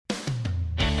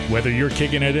Whether you're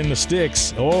kicking it in the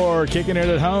sticks or kicking it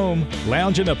at home,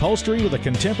 lounge in upholstery with a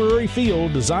contemporary feel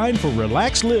designed for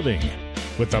relaxed living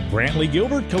with the Brantley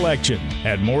Gilbert Collection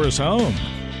at Morris Home.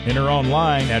 Enter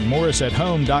online at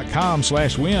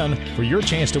morrisathome.com/win for your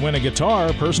chance to win a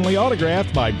guitar personally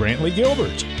autographed by Brantley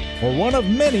Gilbert or one of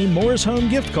many Morris Home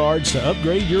gift cards to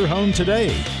upgrade your home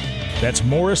today. That's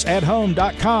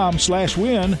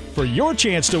morrisathome.com/win for your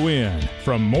chance to win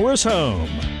from Morris Home.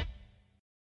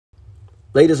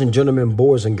 Ladies and gentlemen,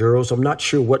 boys and girls, I'm not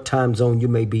sure what time zone you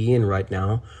may be in right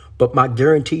now, but my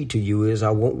guarantee to you is I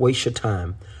won't waste your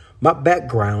time. My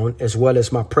background, as well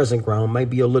as my present ground, may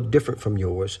be a little different from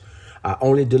yours. I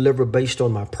only deliver based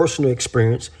on my personal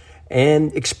experience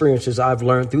and experiences I've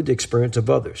learned through the experience of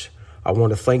others. I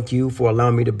want to thank you for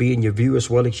allowing me to be in your view as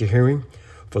well as your hearing.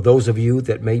 For those of you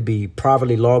that may be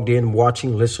privately logged in,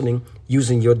 watching, listening,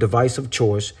 using your device of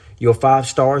choice, your 5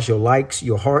 stars, your likes,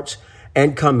 your hearts,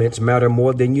 and comments matter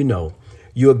more than you know.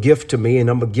 You're a gift to me, and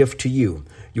I'm a gift to you.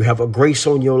 You have a grace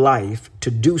on your life to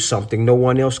do something no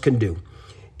one else can do.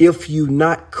 If you're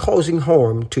not causing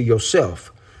harm to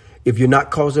yourself, if you're not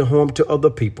causing harm to other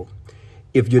people,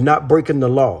 if you're not breaking the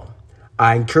law,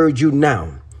 I encourage you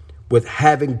now, with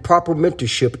having proper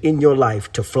mentorship in your life,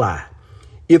 to fly.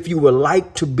 If you would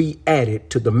like to be added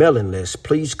to the mailing list,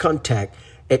 please contact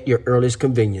at your earliest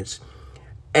convenience.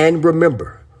 And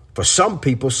remember, for some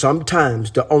people,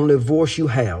 sometimes the only voice you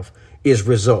have is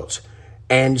results.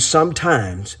 And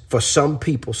sometimes, for some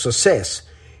people, success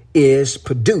is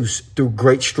produced through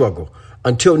great struggle.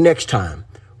 Until next time,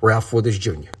 Ralph Withers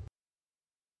Jr.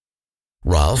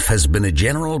 Ralph has been a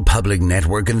general public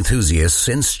network enthusiast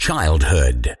since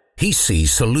childhood. He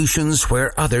sees solutions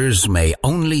where others may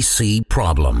only see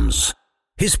problems.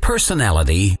 His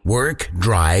personality, work,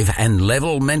 drive, and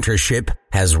level mentorship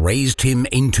has raised him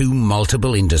into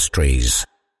multiple industries.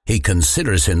 He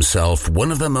considers himself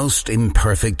one of the most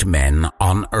imperfect men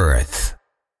on earth.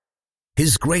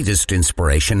 His greatest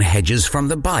inspiration hedges from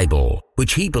the Bible,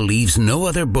 which he believes no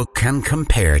other book can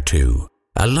compare to.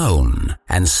 Alone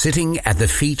and sitting at the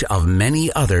feet of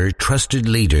many other trusted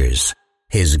leaders,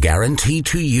 his guarantee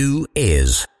to you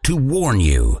is to warn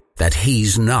you that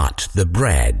he's not the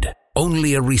bread,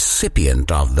 only a recipient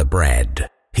of the bread.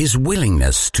 His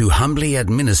willingness to humbly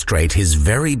administrate his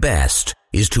very best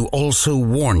is to also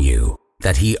warn you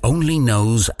that he only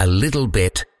knows a little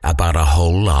bit about a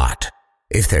whole lot.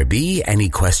 If there be any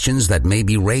questions that may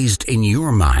be raised in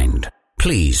your mind,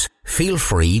 please feel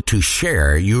free to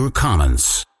share your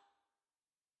comments.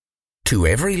 To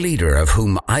every leader of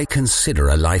whom I consider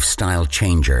a lifestyle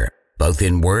changer, both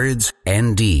in words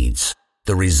and deeds,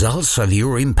 the results of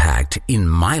your impact in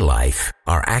my life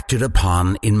are acted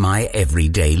upon in my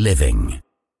everyday living.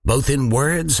 Both in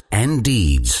words and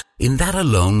deeds, in that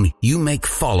alone you make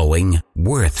following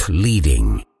worth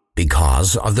leading.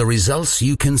 Because of the results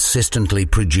you consistently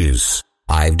produce,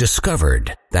 I've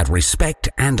discovered that respect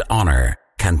and honor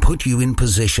can put you in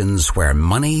positions where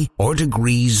money or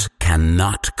degrees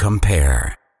cannot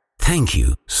compare. Thank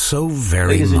you so very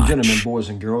much. Ladies and gentlemen, boys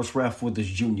and girls, Ralph Withers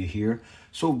Jr. here.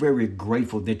 So very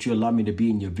grateful that you allow me to be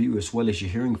in your view as well as your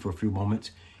hearing for a few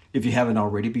moments. If you haven't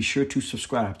already, be sure to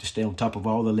subscribe to stay on top of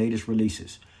all the latest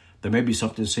releases. There may be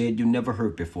something said you never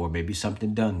heard before, maybe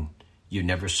something done you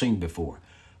never seen before.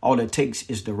 All it takes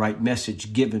is the right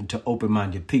message given to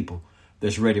open-minded people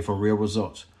that's ready for real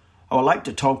results. I would like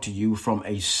to talk to you from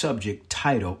a subject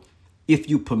titled, If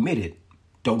You Permit It,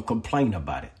 Don't Complain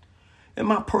About It. In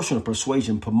my personal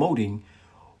persuasion, promoting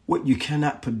what you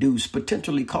cannot produce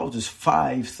potentially causes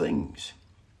 5 things.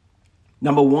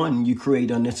 Number 1, you create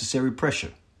unnecessary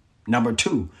pressure. Number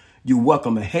 2, you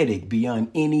welcome a headache beyond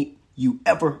any you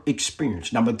ever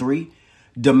experienced. Number 3,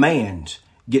 demands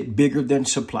get bigger than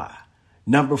supply.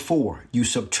 Number 4, you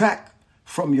subtract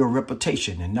from your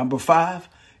reputation. And number 5,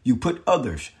 you put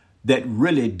others that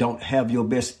really don't have your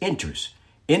best interests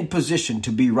in position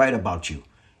to be right about you,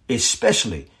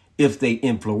 especially if they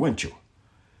influential.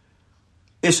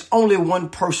 It's only one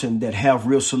person that have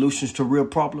real solutions to real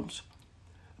problems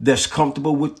that's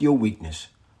comfortable with your weakness,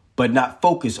 but not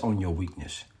focused on your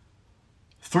weakness.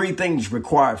 3 things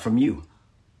required from you.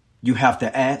 You have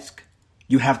to ask,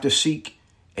 you have to seek,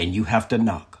 and you have to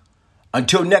knock.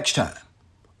 Until next time,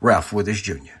 Ralph Withers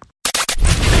Jr.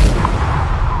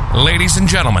 Ladies and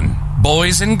gentlemen,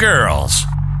 boys and girls,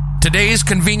 today's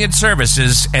convenient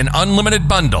services and unlimited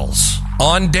bundles,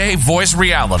 on-day voice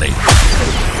reality.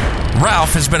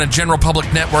 Ralph has been a general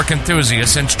public network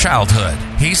enthusiast since childhood.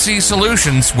 He sees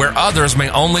solutions where others may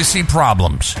only see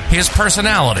problems. His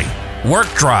personality, work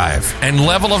drive, and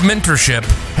level of mentorship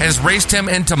has raised him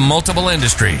into multiple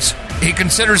industries. He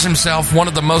considers himself one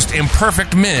of the most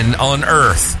imperfect men on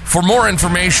earth. For more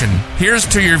information, here's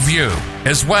to your view,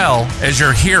 as well as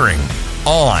your hearing,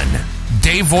 on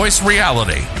Day Voice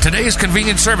Reality. Today's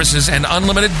convenient services and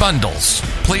unlimited bundles.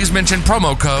 Please mention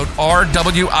promo code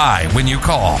RWI when you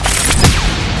call.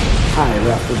 Hi,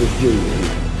 Ralph with Junior.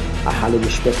 I highly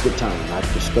respect your time.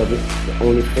 I've discovered the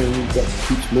only thing that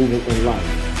keeps moving in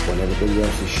life when everything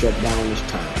else is shut down is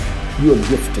time. You're a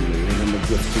gift to me, and I'm a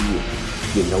gift to you.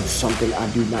 You know something I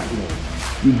do not know.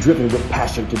 You're driven with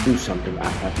passion to do something I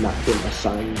have not been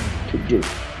assigned to do.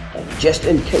 And just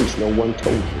in case no one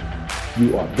told you,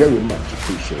 you are very much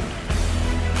appreciated.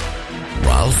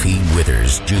 Ralph E.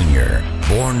 Withers, Jr.,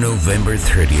 born November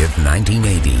 30th,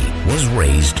 1980, was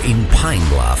raised in Pine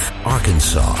Bluff,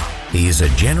 Arkansas. He is a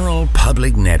general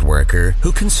public networker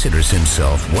who considers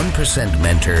himself 1%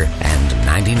 mentor and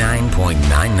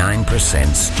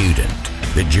 99.99% student.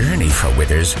 The journey for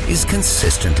Withers is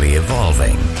consistently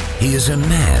evolving. He is a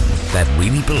man that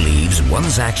really believes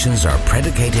one's actions are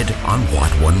predicated on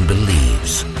what one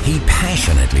believes. He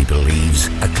passionately believes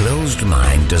a closed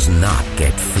mind does not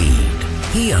get feed.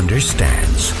 He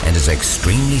understands and is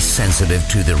extremely sensitive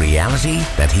to the reality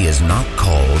that he is not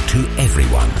called to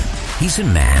everyone. He's a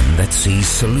man that sees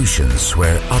solutions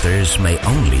where others may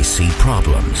only see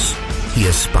problems. He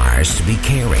aspires to be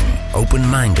caring,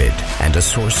 open-minded, and a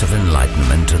source of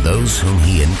enlightenment to those whom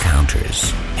he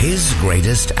encounters. His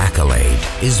greatest accolade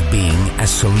is being a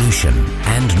solution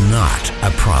and not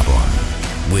a problem.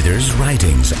 Withers'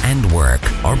 writings and work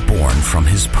are born from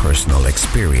his personal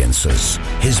experiences,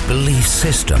 his belief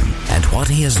system, and what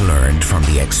he has learned from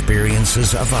the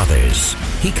experiences of others.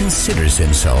 He considers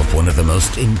himself one of the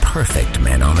most imperfect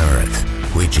men on earth,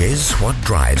 which is what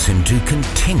drives him to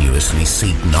continuously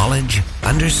seek knowledge,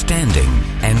 understanding,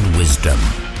 and wisdom.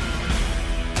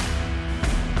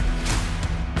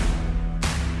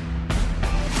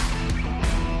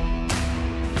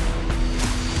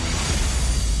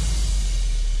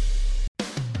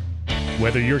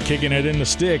 Whether you're kicking it in the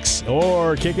sticks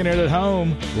or kicking it at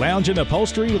home, lounge in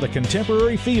upholstery with a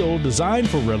contemporary feel designed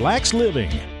for relaxed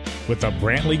living with the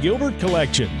Brantley Gilbert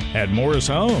Collection at Morris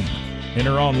Home.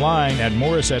 Enter online at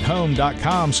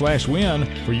morrisathome.com/win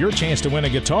for your chance to win a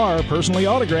guitar personally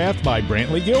autographed by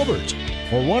Brantley Gilbert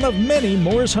or one of many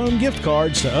Morris Home gift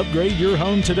cards to upgrade your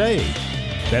home today.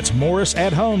 That's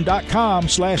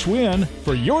morrisathome.com/win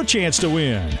for your chance to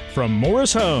win from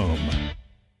Morris Home.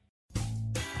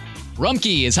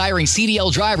 Rumpke is hiring CDL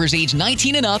drivers age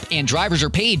 19 and up, and drivers are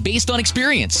paid based on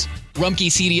experience. Rumpke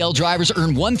CDL drivers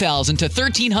earn $1,000 to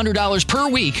 $1,300 per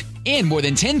week, and more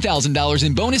than $10,000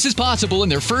 in bonuses possible in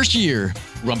their first year.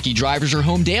 Rumpke drivers are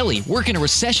home daily, work in a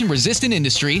recession-resistant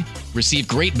industry, receive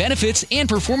great benefits and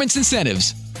performance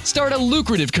incentives. Start a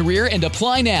lucrative career and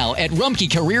apply now at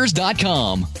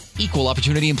rumpkecareers.com. Equal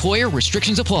opportunity employer,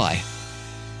 restrictions apply.